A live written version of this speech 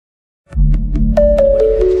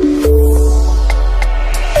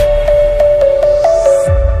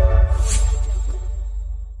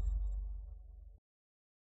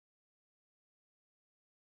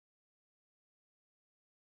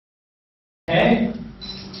Okay?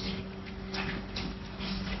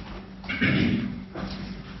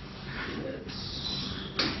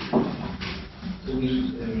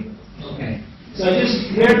 Okay. So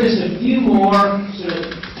here are just a few more sort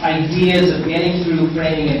of ideas of getting through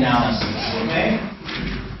framing analysis. Okay?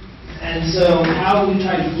 And so how we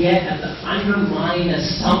try to get at the underlying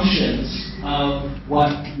assumptions of what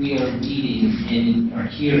we are reading and are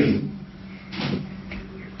hearing.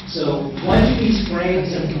 So what do these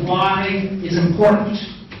frames imply is important?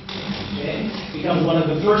 Okay? Becomes one of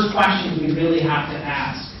the first questions we really have to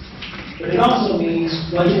ask. But it also means,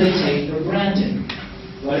 what do they take for granted?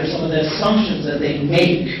 What are some of the assumptions that they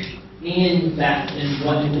make in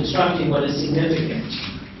constructing what is significant?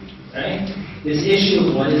 Right? This issue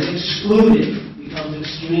of what is excluded becomes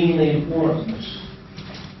extremely important.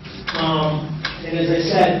 And as I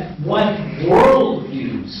said, what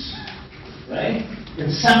worldviews, right?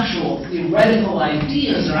 Conceptual, theoretical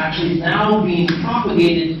ideas are actually now being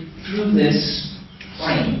propagated through this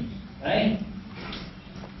frame, right?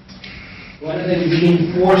 What are they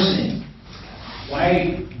reinforcing?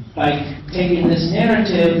 Why, by taking this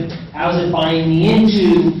narrative, how's it buying me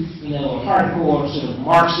into, a hardcore sort of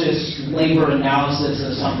Marxist labor analysis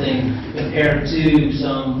of something compared to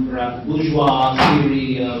some perhaps bourgeois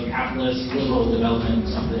theory of capitalist liberal development,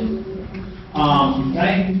 something,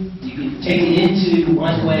 right? You can take it into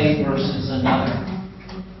one way versus another.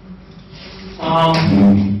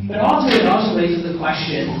 But also, it also raises the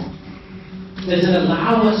question, does it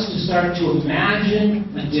allow us to start to imagine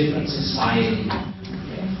a different society?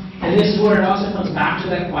 And this is where it also comes back to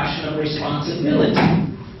that question of responsibility.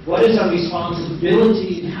 What is our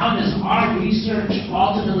responsibility, and how does our research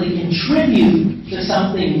ultimately contribute to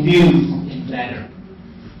something new and better?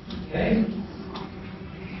 Okay?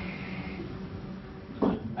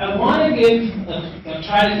 I want to I'll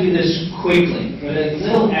try to do this quickly, but a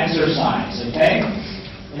little exercise, okay?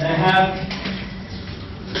 And I have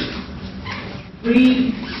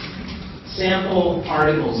 3 sample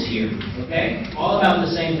articles here, okay? All about the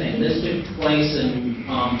same thing. This took place in,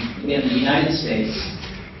 again, the United States,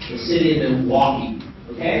 the city of Milwaukee,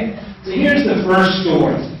 okay? So here's the first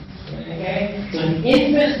story, okay? So an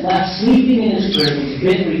infant left sleeping in his crib was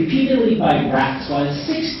bitten repeatedly by rats while a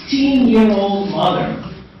 16-year-old mother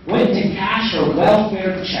went to cash her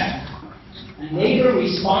welfare check. A neighbor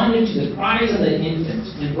responded to the cries of the infant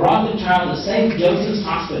and brought the child to St. Joseph's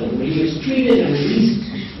Hospital, where he was treated and released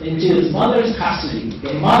into his mother's custody.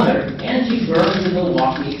 The mother, Angie Burns in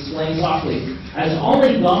Milwaukee, explained softly, "I was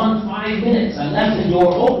only gone 5 minutes. I left the door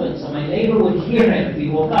open so my neighbor would hear him if he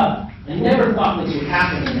woke up. I never thought this would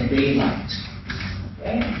happen in the daylight."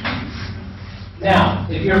 Okay? Now,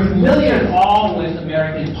 if you're familiar at all with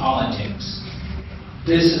American politics,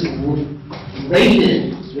 this is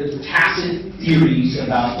laden with tacit theories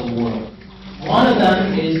about the world. One of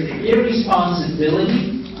them is the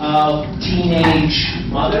irresponsibility of teenage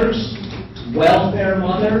mothers, welfare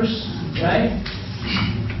mothers, right?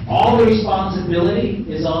 All the responsibility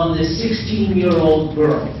is on this 16-year-old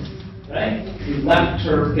girl, right? Who left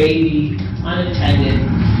her baby unattended,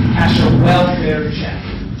 has her welfare check,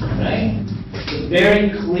 right? So very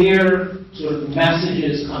clear sort of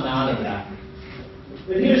messages come out of that.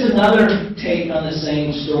 But here's another take on the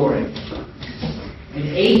same story. An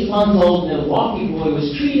 8-month-old Milwaukee boy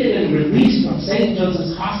was treated and released from St.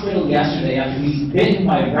 Joseph's Hospital yesterday after he was bitten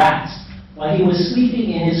by rats while he was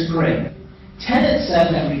sleeping in his crib. Tenants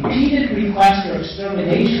said that repeated requests for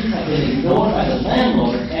extermination had been ignored by the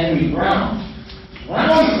landlord, Henry Brown.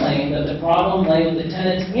 Brown claimed that the problem lay with the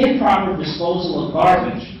tenant's improper disposal of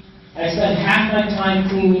garbage. "I spend half my time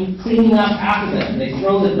cleaning up after them. They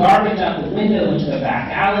throw the garbage out the window into the back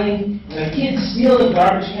alley, and the kids steal the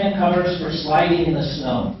garbage can covers for sliding in the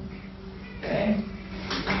snow." Okay?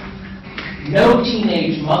 No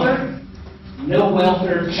teenage mother, no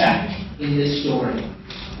welfare check in this story.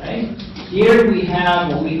 Right? Here we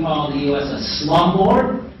have what we call in the U.S. a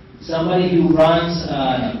slumlord, somebody who runs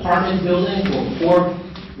an apartment building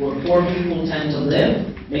where poor people tend to live,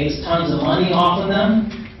 makes tons of money off of them,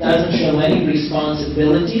 doesn't show any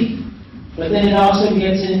responsibility, but then it also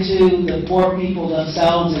gets into the poor people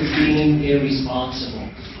themselves as being irresponsible,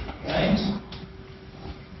 right?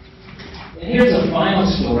 And here's a final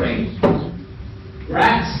story.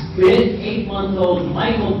 Rats bit 8-month-old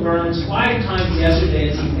Michael Burns 5 times yesterday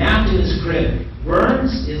as he napped in his crib.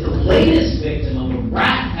 Burns is the latest victim of a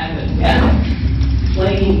rat epidemic,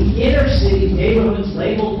 plaguing inner-city neighborhoods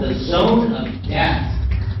labeled the zone of death.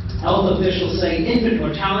 Health officials say infant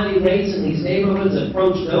mortality rates in these neighborhoods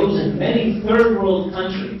approach those in many third-world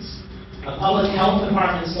countries. A public health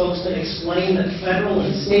department spokesman explained that federal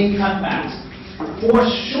and state cutbacks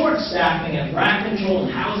Forced short staffing at rat control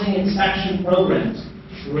and housing inspection programs.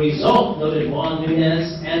 The result, noted Juan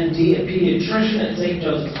Nunez, MD, a pediatrician at St.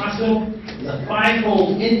 Joseph's Hospital, is a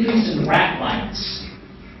 5-fold increase in rat bites.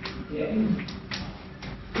 Okay.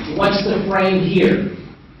 So what's the frame here?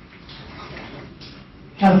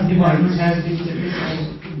 Health department has been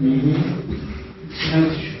different.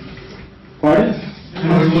 Pardon?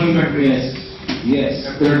 Yes. Yes.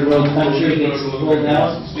 Third world country gets pulled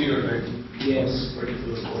out. Yes.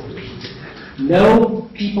 No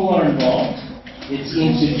people are involved. It's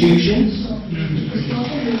institutions.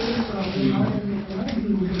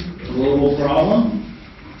 Global problem.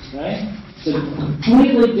 Right? It's a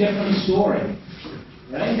completely different story.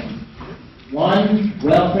 Right? One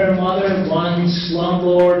welfare mother, one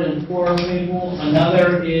slumlord and poor people.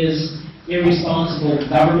 Another is irresponsible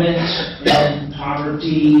government and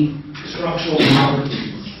poverty, structural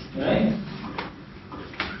poverty. Right?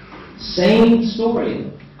 Same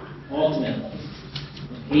story, ultimately.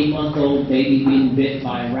 An 8-month-old baby being bit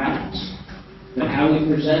by a rat. But how we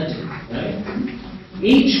present it, right?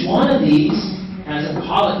 Each one of these has a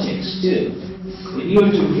politics, too. If you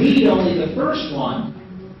were to read only the first one,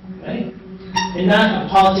 right? And not a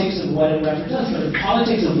politics of what it represents, but a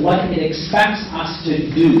politics of what it expects us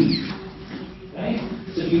to do. Right?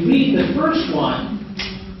 So if you read the first one,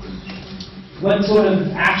 what sort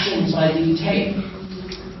of actions might you take?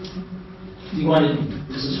 You want to,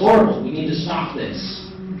 this is horrible, we need to stop this.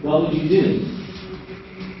 What would you do?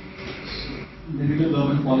 Difficult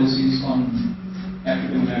government policies on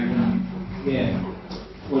African American. Yeah.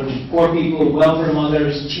 Poor people, welfare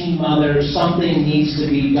mothers, teen mothers, something needs to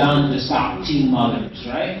be done to stop teen mothers,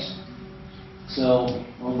 right? So,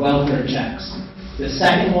 or welfare checks. The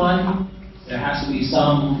second one, there has to be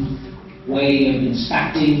some way of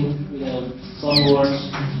inspecting, slumlords.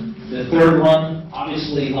 The third one,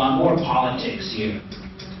 obviously a lot more politics here.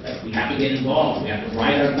 Right? We have to get involved. We have to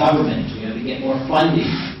write our government. We have to get more funding.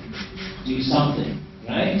 Do something,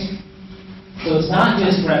 right? So it's not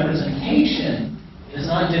just representation. It's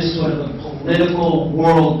not just sort of a political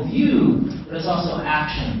worldview, but it's also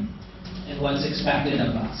action and what's expected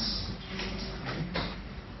of us.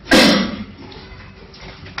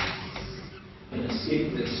 I'm going to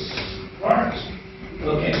skip this part.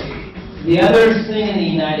 Okay. The other thing in the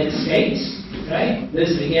United States, right?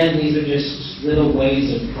 This, again, these are just little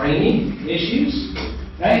ways of framing issues,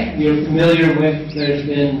 right? You're familiar with, there's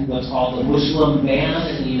been what's called a Muslim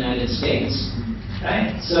ban in the United States,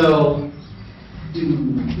 right? So,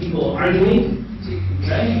 do people arguing,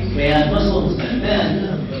 right? Ban Muslims and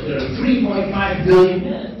men, but there are 3.5 billion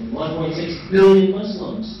men, 1.6 billion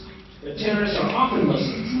Muslims. But terrorists are often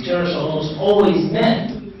Muslims, and terrorists are almost always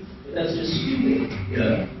men. But that's just stupid.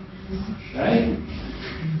 Yeah. Right?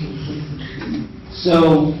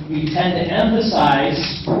 So we tend to emphasize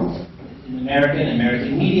in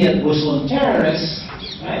American media Muslim terrorists,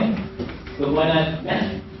 right? But why not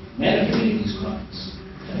men? Men are committing these crimes.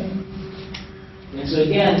 Right? And so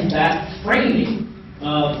again, that framing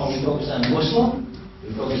of are we focused on the Muslim?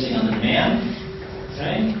 We're focusing on the man,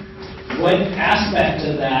 right? What aspect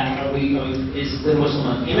of that are we? Is the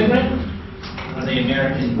Muslim an immigrant? Are they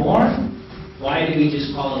American born? Why do we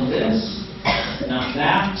just call them this, not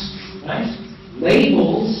that? Right?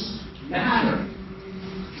 Labels matter.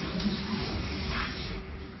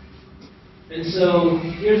 And so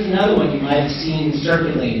here's another one you might have seen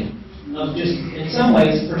circulating of just, in some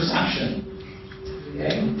ways, perception.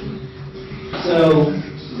 Okay? So,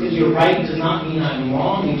 because you're right does not mean I'm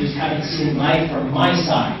wrong, you just haven't seen life from my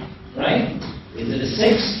side, right? Is it a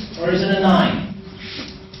 6 or is it a 9?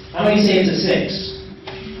 How many say it's a 6?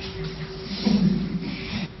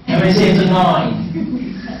 How many say it's a 9?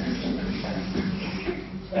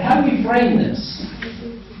 But how do we frame this?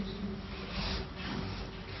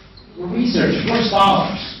 We're researchers, we're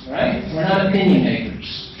scholars, right? We're not opinion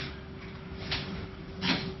makers.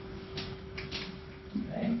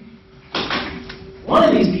 Okay? One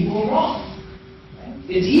of these people are wrong. Right?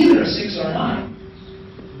 It's either a 6 or a 9.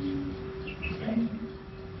 Okay?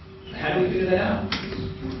 How do we figure that out?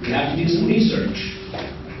 We have to do some research.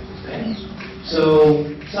 Okay? So,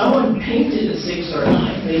 someone painted a 6 or a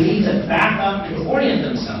 9, they need to back up and orient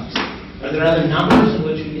themselves. Are there other numbers in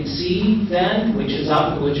which we can see then, which is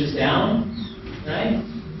up and which is down? Right?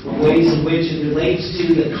 Ways in which it relates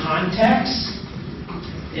to the context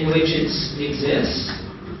in which it exists.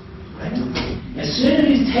 Right? As soon as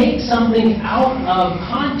you take something out of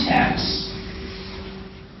context,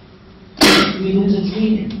 we lose its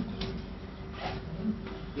meaning.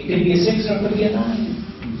 It could be a 6 or it could be a 9.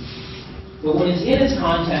 But when it's in its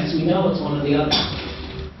context, we know it's one or the other.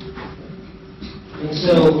 And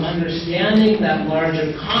so understanding that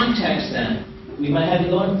larger context then, we might have to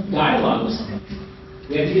go in dialogue with someone.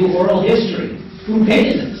 We have to do oral history. Who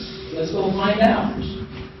paid this? Let's go find out.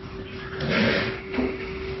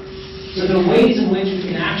 So there are ways in which we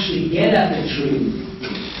can actually get at the truth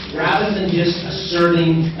rather than just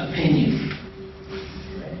asserting opinion.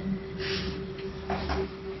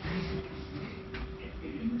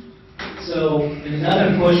 So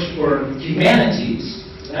another push for humanities,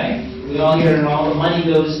 right? We all hear all the money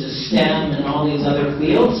goes to STEM and all these other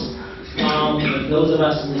fields. But those of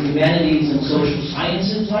us in the humanities and social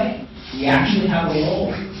sciences, right? We actually have a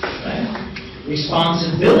role, right?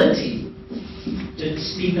 Responsibility to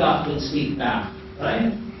speak up and speak back,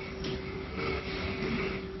 right?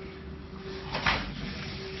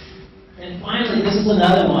 And finally, this is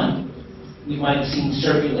another one you might have seen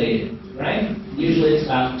circulated, right? Usually it's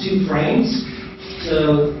about 2 frames.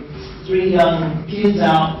 So 3 young kids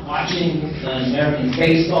out watching the American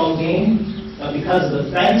baseball game, but because of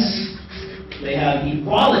the fence, they have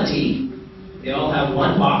equality. They all have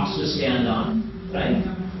 1 box to stand on, right?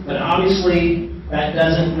 But obviously, that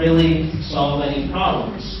doesn't really solve any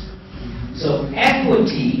problems. So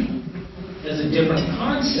equity, as a different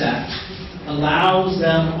concept, allows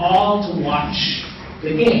them all to watch the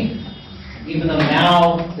game. Even though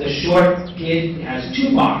now the short kid has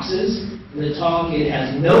 2 boxes, and the tall kid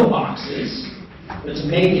has no boxes, but to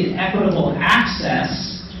make it equitable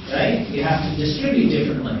access, right, you have to distribute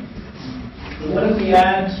differently. But what if we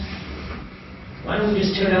add, why don't we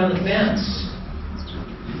just tear down the fence?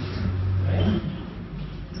 Right?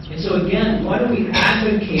 And so again, what are we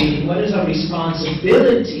advocating? What is our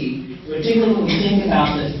responsibility, particularly when we think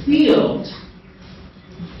about the field?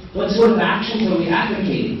 What sort of actions are we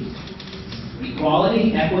advocating?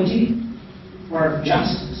 Equality, equity, or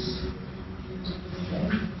justice? Okay.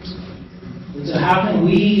 And so how can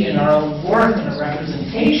we, in our own work and our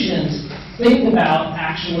representations, think about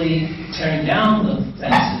actually tearing down the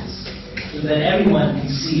fences so that everyone can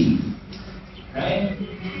see, right?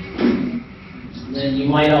 And then you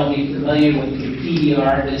might all be familiar with the graffiti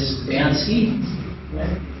artist Bansky,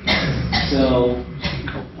 right? So,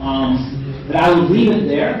 but I would leave it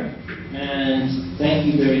there, and thank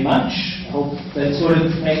you very much. I hope that sort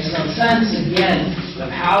of makes some sense, again, of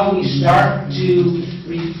how we start to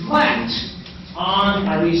reflect on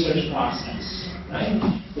our research process, right?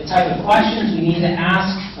 The type of questions we need to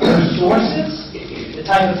ask of our sources, the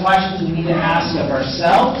type of questions we need to ask of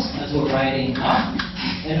ourselves as we're writing up,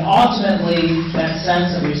 and ultimately that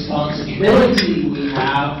sense of responsibility we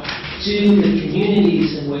have to the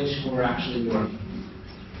communities in which we're actually working.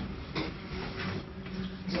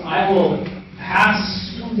 So I will pass.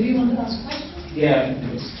 Do you want to ask questions? Yeah,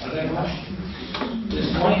 other questions? This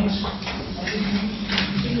point?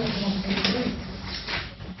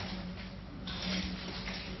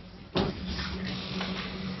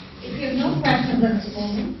 If you have no questions at this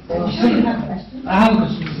moment, I'm sure you have questions. I have a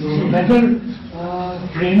question. Whether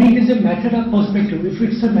framing is a method or perspective. If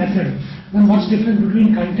it's a method, then what's the difference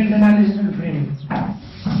between content analysis and framing?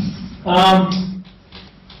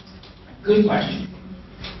 Good question.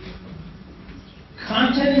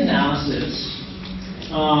 Content analysis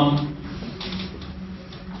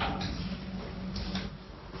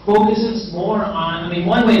focuses more on,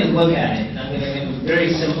 one way to look at it, and I'm going to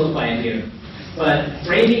very simplify it here, but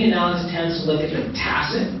framing analysis tends to look at the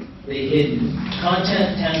tacit, the hidden.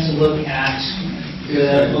 Content tends to look at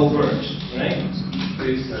the overt, right?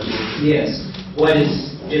 Yes, what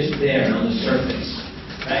is just there on the surface,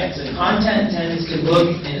 right? So content tends to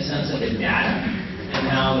look, in a sense, at the data, and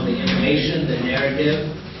how the information, the narrative,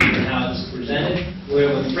 and how it's presented. Where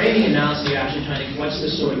with framing analysis, you're actually trying to, what's the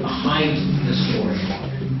story behind the story?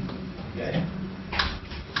 Okay?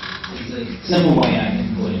 It's a simple way I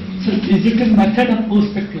can put it. So is it a method or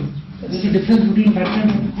perspective? There's a difference between method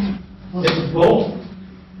and perspective. It's both,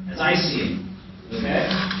 as I see it. Okay?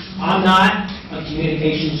 I'm not a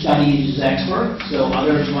communication studies expert, so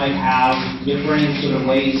others might have differing sort of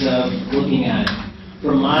ways of looking at it.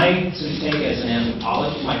 From my take as an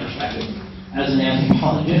anthropologist, my perspective as an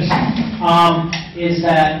anthropologist, is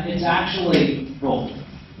that it's actually both.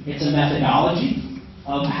 It's a methodology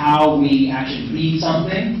of how we actually read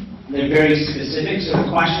something. They're very specific sort of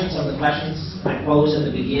questions. Some of the questions I posed at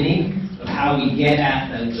the beginning of how we get at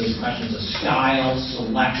those questions of style,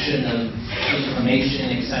 selection of information,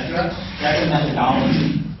 etc. That's a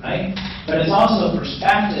methodology, right? But it's also a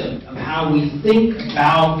perspective of how we think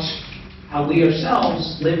about how we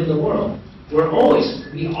ourselves live in the world.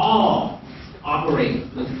 We all operate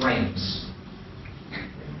with frames.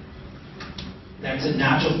 That's a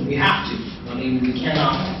natural, we have to. We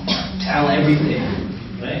cannot tell everything,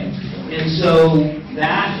 right? And so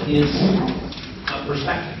that is a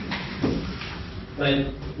perspective.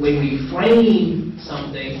 But when we frame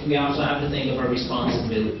something, we also have to think of our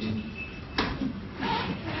responsibility.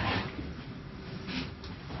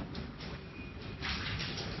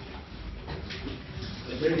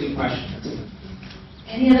 But very good question.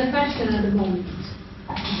 Any other question at the moment?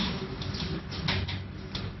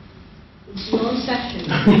 It's your session.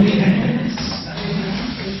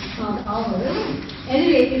 It's not ours.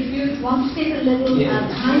 Anyway, if you want to take a little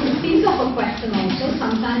time to think of a question also,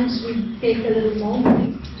 sometimes we take a little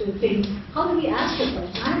moment to think, how do we ask a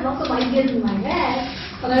question? I have lots of ideas in my head,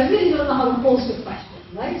 but I really don't know how to pose a question,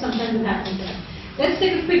 right? Sometimes it happens there. Let's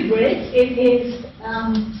take a quick break. It is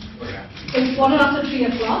it's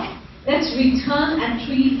 3:15. Let's return at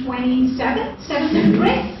 3:27. 7-minute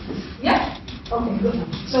break? Yeah? Okay, good.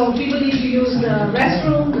 So people need to use the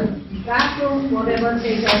restroom, the bathroom, whatever,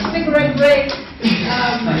 take a cigarette break.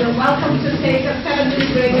 You're welcome to take a 7-minute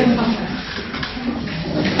break and come back.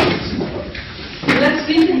 Let's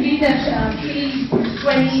reconvene at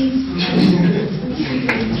 3:20.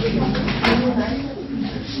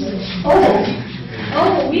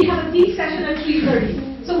 Oh, we have a tea session at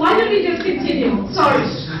 3:30. So why don't we just continue? Sorry.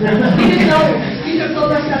 We didn't know. You just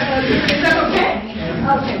told us that earlier. Is that okay?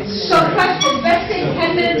 Okay. So questions. Let's take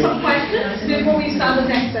 10 minutes of questions before we start the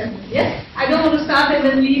next session. Yes? I don't want to start and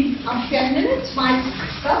then leave after 10 minutes. My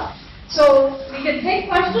stuff. So we can take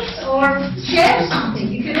questions or share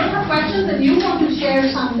something. If you don't have questions and you want to share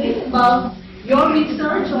something about your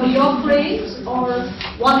research or your frames or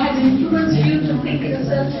what has influenced you to think in a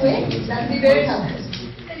certain way, that would be very helpful.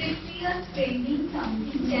 If we are framing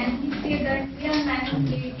something, can we say that we are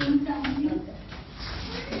manipulating something?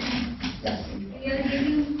 We are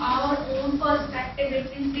giving our own perspective. It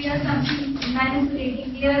means we are something manipulating.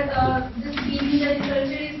 We are just giving the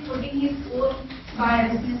researcher is putting his own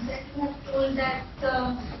biasness. That you have told that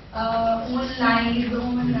own lies,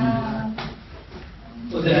 own.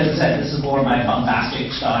 Well, as I said, this is more my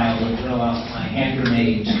bombastic style to throw out my hand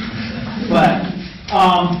grenade. But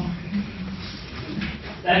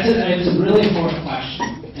it's a really important question,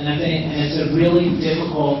 and it's a really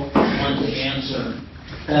difficult one to answer,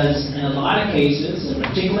 because in a lot of cases, and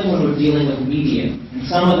particularly when we're dealing with media, and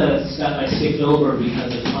some of the stuff I skipped over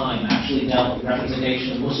because of time actually dealt with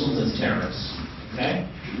representation of Muslims as terrorists, okay?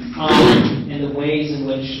 And the ways in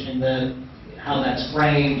which, how that's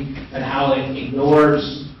framed, and how it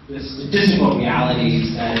ignores the statistical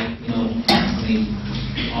realities that,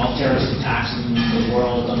 all terrorist attacks in the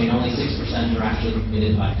world, only 6% are actually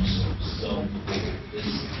committed by Muslims. So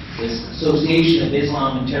this association of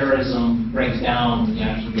Islam and terrorism breaks down when you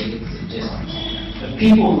actually get the statistics. The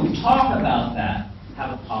people who talk about that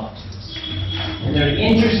have a politics. And they're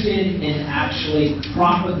interested in actually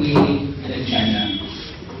propagating an agenda.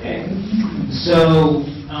 Okay? So,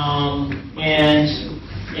 and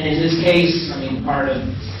in this case, part of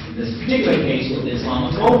this particular case with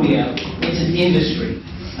Islamophobia, it's an industry.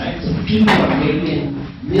 Right? So people are making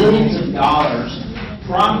millions of dollars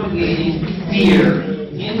propagating fear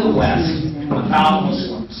in the West about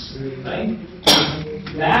Muslims. Right?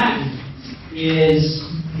 That is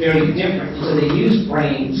very different. So they use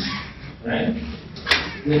brains, right,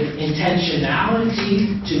 with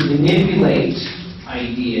intentionality to manipulate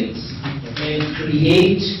ideas and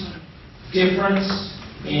create difference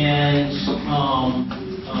and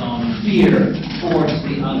fear towards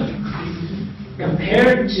the other.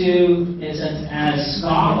 Compared to, in a sense, as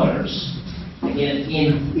scholars, again,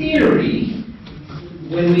 in theory,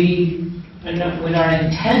 when our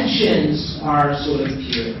intentions are sort of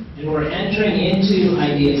pure, and we're entering into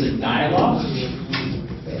ideas of dialogue,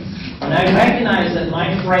 and I recognize that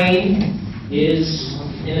my frame is,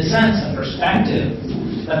 in a sense, a perspective,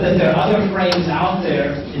 but that there are other frames out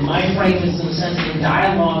there, and my frame is, in a sense, in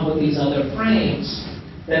dialogue with these other frames,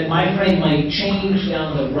 that my frame might change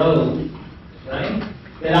down the road. Right?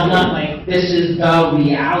 That I'm not like, this is the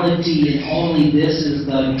reality and only this is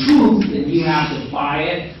the truth and you have to buy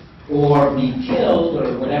it or be killed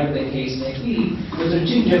or whatever the case may be. Those are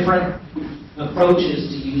two different approaches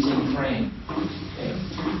to using frame. Okay?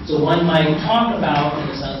 So one might talk about, in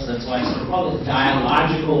a sense, that's why I sort of call it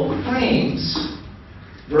dialogical frames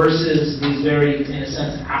versus these very, in a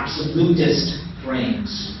sense, absolutist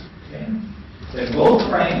frames. Okay? They're both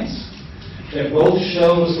frames. They both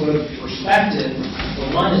show sort of perspective,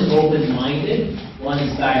 but one is open-minded, one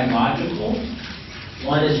is dialogical,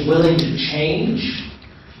 one is willing to change,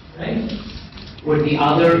 right? Where the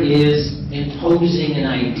other is imposing an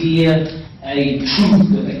idea, a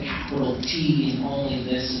truth with a capital T, and only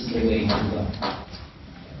this is the way to go.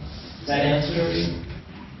 Does that answer you?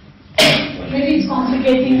 maybe it's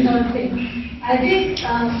complicating the thing. I think,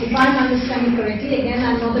 if I'm understanding correctly, again,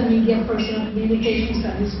 I'm not a media person, a communication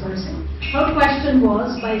studies person. Her question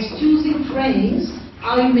was, by choosing frames,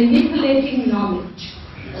 are you manipulating knowledge?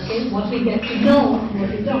 Okay, what we get to know and what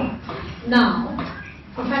we don't. Now,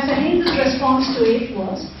 Professor Haynes' response to it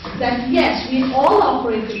was that yes, we all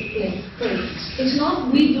operate with frames. It's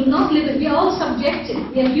not, we do not live it, we are all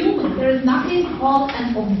subjective, we are human. There is nothing called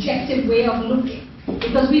an objective way of looking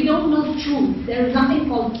because we don't know truth. There is nothing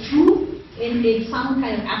called truth in some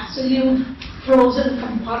kind of absolute frozen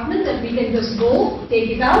compartment that we can just go, take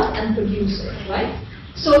it out and produce it, right?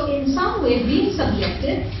 So in some way, being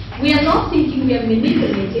subjective, we are not thinking we are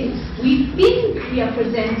manipulating, we think we are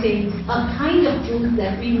presenting a kind of truth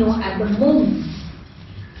that we know at the moment.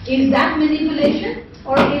 Is that manipulation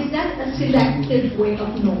or is that a selective way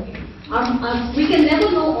of knowing? We can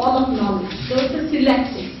never know all of knowledge, so it's a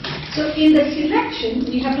selective. So in the selection,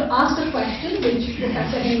 we have to ask the question, which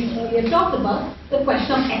Professor Haynes earlier talked about, the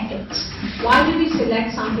question of ethics. Why do we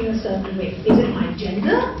select something a certain way? Is it my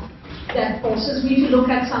gender that forces me to look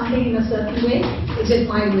at something in a certain way? Is it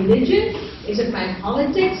my religion? Is it my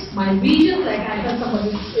politics? My region? Like I heard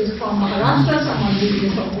somebody is from Maharashtra, somebody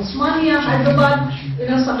is from Osmania, Hyderabad,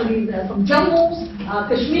 somebody is from Jammu,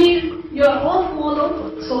 Kashmir. You're all from all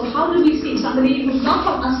over. So how do we see somebody who's not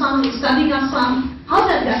from Assam is studying Assam? How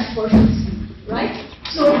does that person see? Right?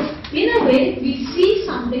 So in a way, we see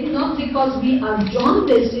something not because we are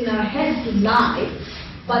jaundiced in our head to lie,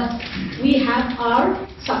 but we have our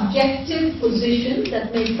subjective position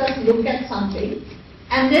that makes us look at something,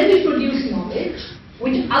 and then we produce knowledge,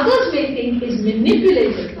 which others may think is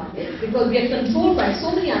manipulated knowledge, because we are controlled by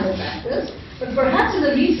so many other factors, but perhaps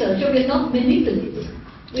as a researcher, we are not manipulating.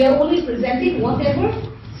 We are only presenting whatever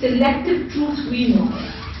selective truth we know.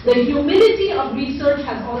 The humility of research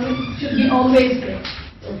should be always there.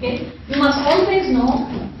 Okay? You must always know,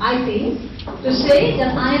 I think, to say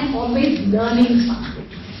that I am always learning something.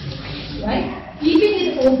 Right?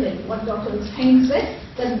 Keeping it open, what Dr. Haynes said,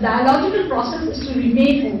 that the dialogical process is to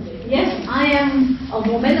remain open. Yes, I am a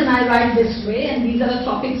woman and I write this way, and these are the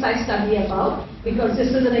topics I study about, because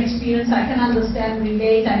this is an experience I can understand,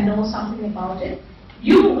 relate, I know something about it.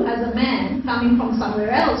 You, as a man, coming from somewhere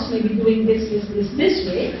else, may be doing this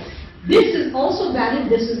way. This is also valid,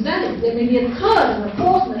 this is valid. There may be a third, and a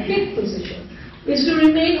fourth, and a fifth position. Is to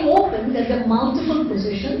remain open that there are multiple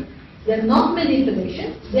positions. They're not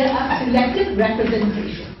manipulation, they are selective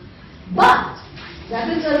representation. But, that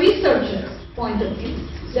is a researcher's point of view.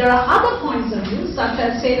 There are other points of view, such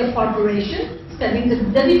as, say, the corporation selling the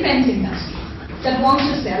defense industry that wants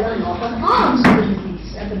to sell a lot of arms to the Middle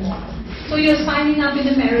East at the moment. So you're signing up in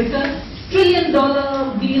America, $1 trillion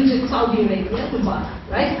deals with Saudi Arabia to buy,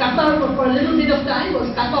 right? Qatar for a little bit of time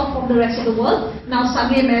was cut off from the rest of the world. Now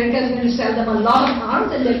suddenly America is going to sell them a lot of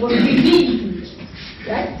arms and they're going to be mean,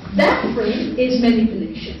 right? That frame is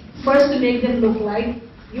manipulation. First to make them look like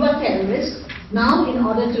you are terrorists. Now in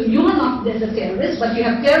order to, you are not then the terrorists, but you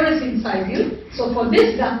have terrorists inside you. So for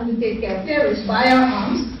this government to take care of terrorists, buy our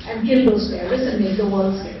arms and kill those terrorists and make the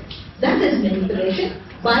world safe. That is manipulation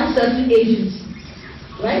by certain agencies,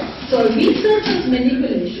 right? So researcher's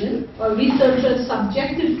manipulation or researcher's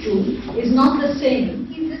subjective truth is not the same.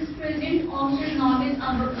 He is present on the knowledge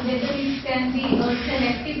about whether it can be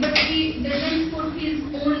selective, but he doesn't put his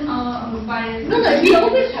own bias. No, we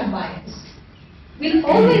always have bias. We'll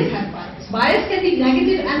always have bias. Bias can be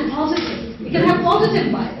negative and positive. We can have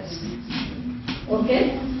positive bias.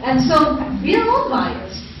 Okay? And so we are all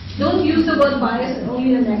biased. Don't use the word bias in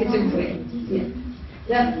only a negative way. Yeah.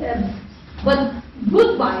 But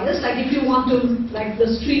good bias, like if you want to, like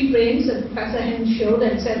the street frames that Professor Haynes showed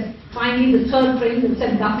and said, finally the third frame that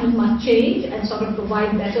said government must change and sort of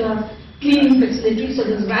provide better cleaning facilities so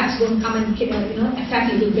those rats don't come and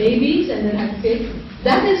attack little babies and then have to pay.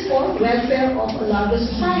 That is for welfare of a larger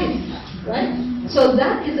society, right? So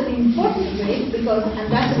that is an important way and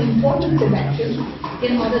that's an important direction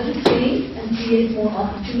in order to change and create more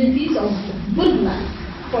opportunities of good life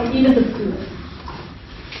for even the poor.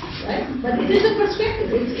 Right? But it is a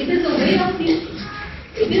perspective, it is a way of thinking.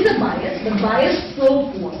 It is a bias, but bias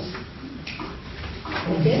pro what?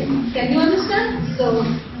 Okay? Can you understand? So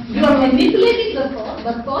you are manipulating the thought,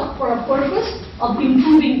 but thought for a purpose of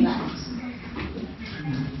improving lives.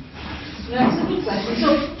 That's a good question.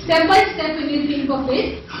 So step by step when you think of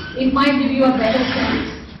it, it might give you a better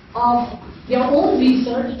sense of your own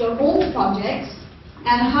research, your own projects,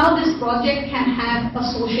 and how this project can have a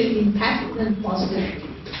social impact and positivity.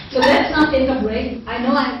 So let's now take a break. I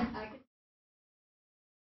know